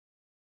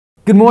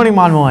Good morning,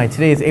 Monomoy.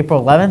 Today is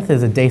April 11th.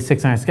 Is a day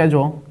 6 on our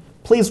schedule.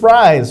 Please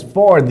rise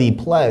for the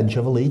Pledge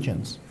of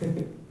Allegiance.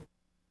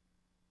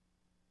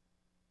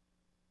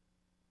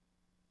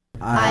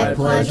 I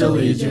pledge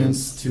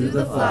allegiance to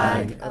the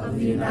flag of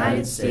the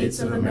United States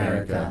of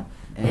America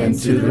and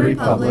to the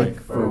republic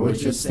for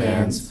which it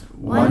stands,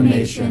 one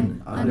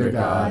nation, under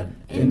God,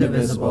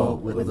 indivisible,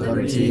 with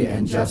liberty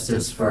and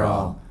justice for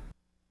all.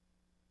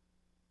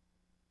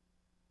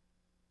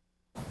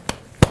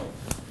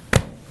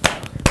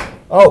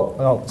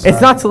 Sorry.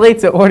 It's not too late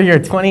to order your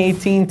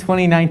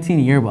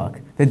 2018-2019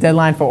 yearbook. The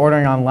deadline for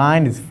ordering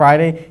online is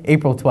Friday,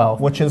 April 12th.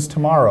 Which is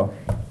tomorrow.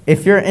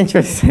 If you're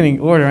interested in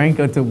ordering,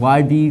 go to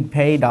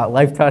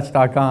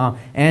ybpay.lifetouch.com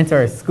and enter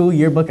our school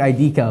yearbook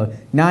ID code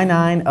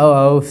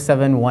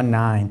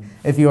 9900719.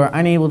 If you are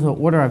unable to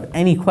order or have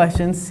any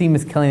questions, see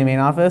Ms. Kelly in the main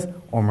office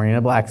or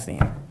Marina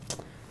Blackstein.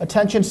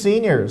 Attention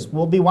seniors,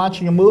 we'll be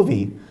watching a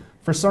movie.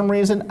 For some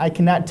reason, I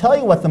cannot tell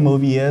you what the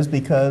movie is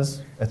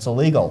because it's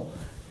illegal.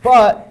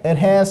 But it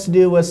has to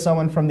do with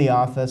someone from the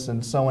office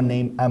and someone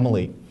named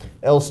Emily.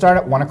 It'll start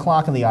at 1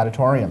 o'clock in the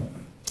auditorium.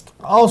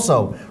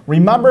 Also,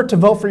 remember to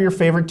vote for your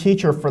favorite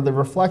teacher for the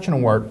Reflection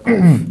Award.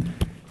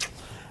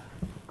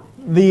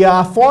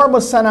 The form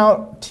was sent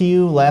out to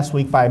you last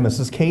week by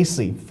Mrs.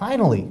 Casey.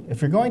 Finally,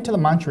 if you're going to the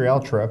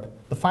Montreal trip,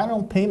 the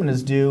final payment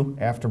is due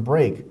after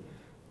break.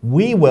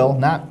 We will,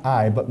 not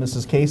I, but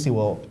Mrs. Casey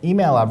will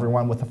email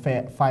everyone with the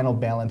final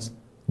balance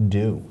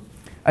due.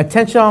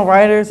 Attention all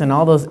writers and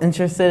all those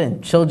interested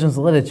in children's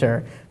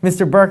literature.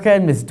 Mr.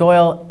 Burkhead, Ms.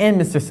 Doyle, and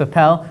Mr.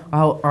 Sapel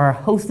are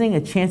hosting a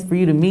chance for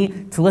you to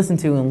meet, to listen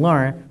to, and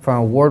learn from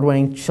an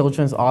award-winning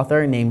children's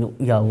author named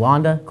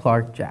Yolanda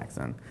Clark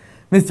Jackson.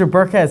 Mr.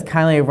 Burkhead has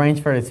kindly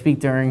arranged for her to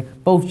speak during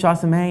both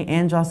Jocelyn A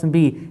and Jocelyn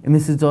B in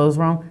Mrs. Doyle's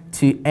room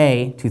to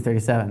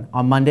A237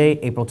 on Monday,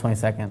 April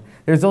 22nd.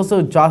 There's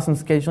also Jocelyn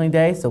scheduling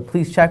day, so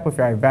please check with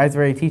your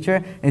advisory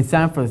teacher and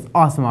sign up for this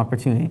awesome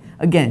opportunity.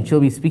 Again, she'll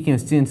be speaking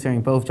with students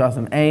during both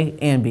Jocelyn A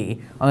and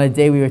B on the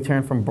day we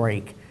return from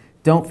break.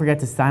 Don't forget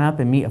to sign up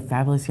and meet a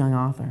fabulous young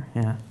author.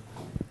 Yeah,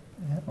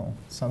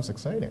 sounds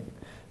exciting.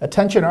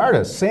 Attention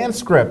artists,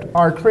 Sanskrit,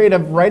 our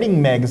creative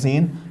writing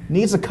magazine,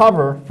 needs a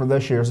cover for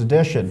this year's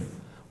edition.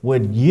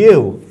 Would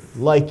you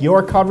like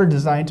your cover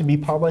design to be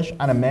published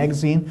on a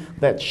magazine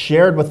that's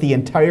shared with the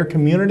entire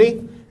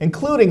community,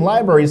 including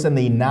libraries in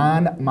the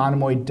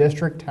non-Monomoy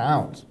district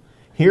towns?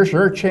 Here's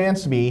your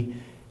chance for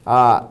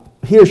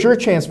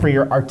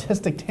your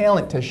artistic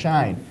talent to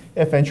shine.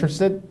 If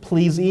interested,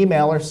 please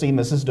email or see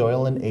Mrs.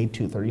 Doyle in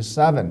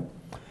A237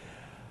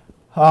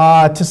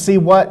 to see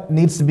what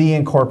needs to be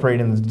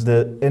incorporated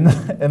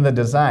in the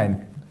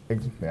design.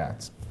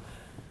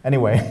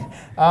 Anyway,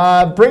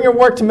 bring your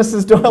work to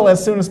Mrs. Doyle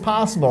as soon as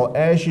possible,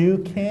 as you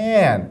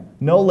can.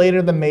 No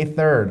later than May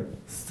 3rd.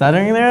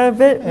 Stuttering there a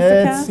bit,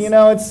 Mr. Cass?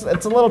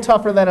 It's a little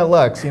tougher than it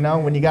looks,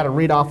 when you got to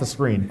read off the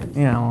screen.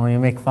 Well, you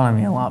make fun of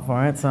me a lot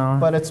for it, so.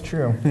 But it's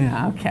true.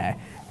 Yeah, okay.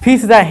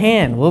 Peace is at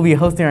hand. We'll be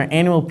hosting our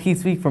annual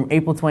Peace Week from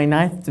April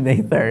 29th to May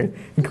 3rd,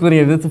 including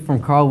a visit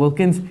from Carl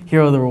Wilkins,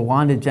 hero of the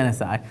Rwanda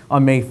genocide,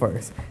 on May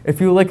 1st.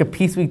 If you would like a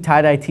Peace Week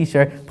tie-dye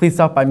t-shirt, please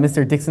stop by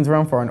Mr. Dixon's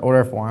room for an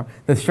order form.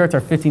 The shirts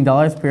are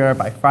 $15, pre-order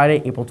by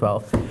Friday, April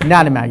 12th.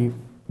 Not a Maggie.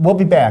 We'll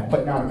be back,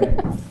 but not okay.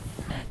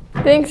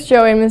 Thanks,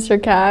 Joey and Mr.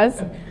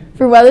 Kaz.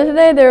 For weather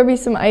today, there will be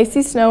some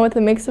icy snow with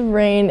a mix of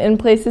rain in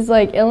places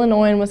like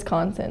Illinois and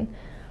Wisconsin.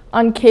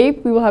 On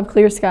Cape, we will have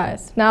clear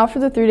skies. Now for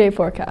the 3-day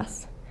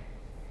forecast.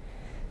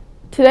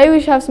 Today we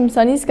should have some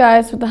sunny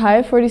skies with a high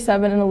of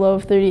 47 and a low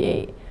of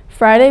 38.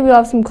 Friday we'll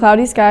have some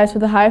cloudy skies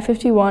with a high of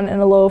 51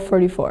 and a low of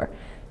 44.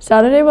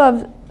 Saturday we'll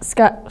have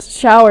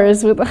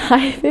showers with a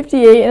high of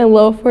 58 and a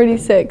low of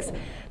 46.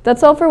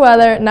 That's all for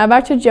weather. Now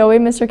back to Joey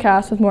and Mr.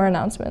 Cass with more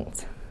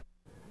announcements.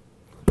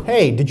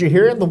 Hey, did you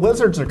hear? The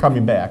Wizards are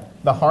coming back.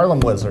 The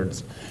Harlem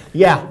Wizards.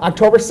 Yeah,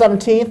 October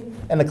 17th,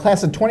 and the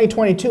class of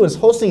 2022 is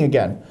hosting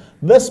again.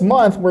 This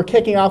month we're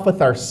kicking off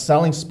with our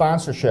selling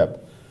sponsorship.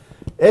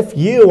 If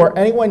you or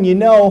anyone you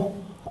know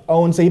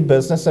owns a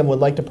business and would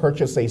like to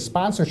purchase a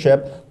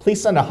sponsorship,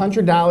 please send a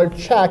 $100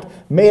 check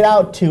made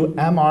out to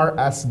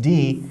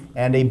MRSD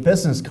and a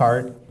business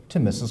card to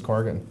Mrs.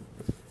 Corrigan.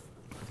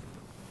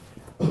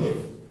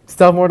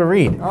 Still have more to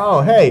read.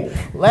 Oh, hey.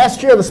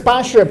 Last year, the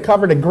sponsorship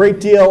covered a great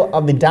deal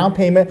of the down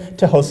payment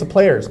to host the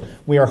players.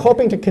 We are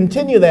hoping to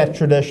continue that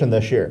tradition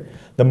this year.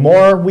 The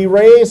more we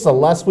raise, the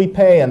less we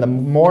pay, and the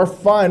more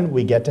fun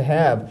we get to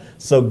have.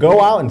 So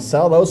go out and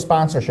sell those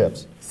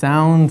sponsorships.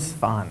 Sounds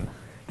fun.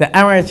 The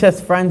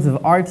MRHS Friends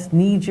of Arts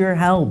need your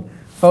help.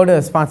 FOTA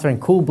is sponsoring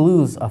Cool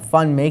Blues, a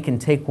fun make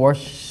and take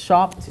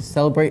workshop to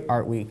celebrate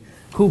Art Week.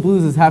 Cool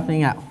Blues is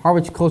happening at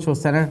Harwich Cultural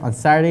Center on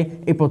Saturday,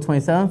 April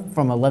 27th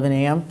from 11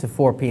 a.m. to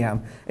 4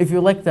 p.m. If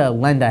you'd like to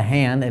lend a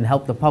hand and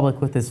help the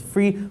public with this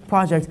free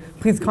project,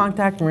 please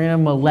contact Marina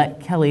Millette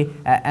Kelly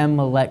at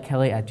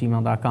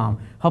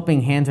mmillettekelly@gmail.com.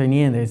 Helping hands are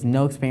needed and there's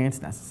no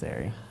experience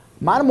necessary.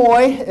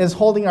 Monomoy is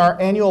holding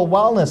our annual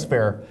wellness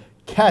fair.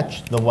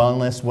 Catch the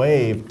wellness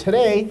wave.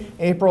 Today,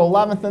 April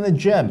 11th in the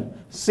gym.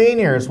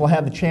 Seniors will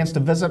have the chance to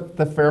visit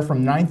the fair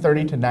from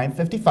 9:30 to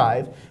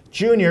 9:55.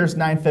 Juniors,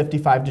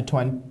 9:55 to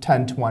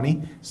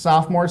 10:20.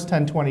 Sophomores,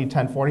 10:20 to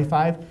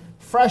 10:45.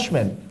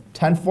 Freshmen,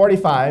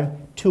 10:45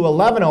 to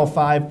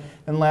 11:05.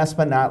 And last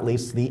but not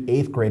least, the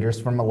 8th graders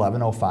from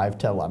 11:05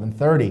 to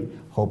 11:30.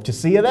 Hope to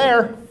see you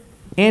there.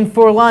 And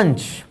for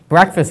lunch,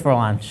 breakfast for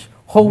lunch,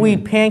 whole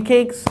wheat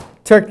pancakes,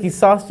 turkey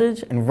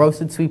sausage, and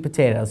roasted sweet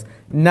potatoes.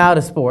 Now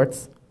to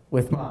sports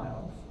with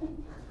Miles.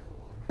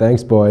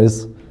 Thanks,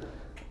 boys.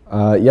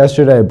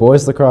 Yesterday,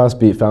 boys lacrosse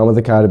beat Falmouth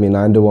Academy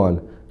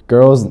 9-1.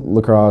 Girls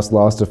lacrosse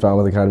lost to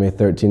Falmouth Academy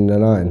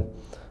 13-9.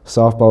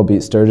 Softball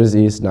beat Sturgis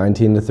East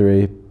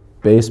 19-3.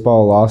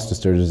 Baseball lost to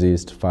Sturgis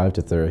East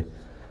 5-3.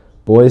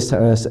 Boys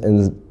tennis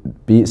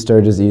beat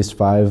Sturgis East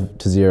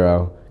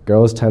 5-0.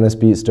 Girls tennis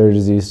beat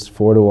Sturgis East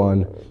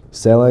 4-1.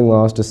 Sailing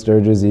lost to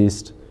Sturgis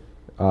East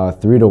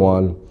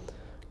 3-1.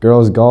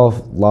 Girls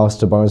golf lost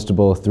to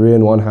Barnstable 3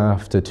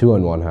 1/2 to 2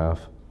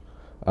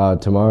 1/2.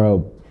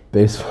 Tomorrow,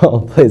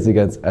 baseball plays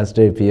against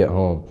SJP at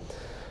home.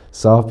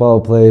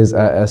 Softball plays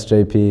at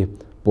SJP.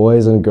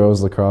 Boys and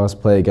girls lacrosse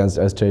play against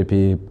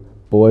SJP.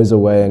 Boys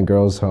away and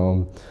girls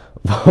home.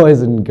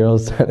 Boys and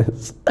girls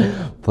tennis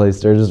play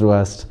Sturgis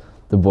West.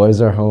 The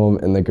boys are home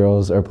and the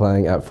girls are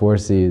playing at Four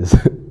Seas.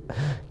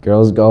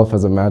 Girls golf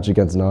has a match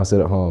against Nauset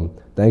at home.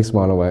 Thanks,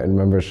 Monowite, and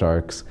remember,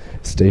 Sharks,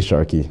 stay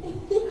sharky.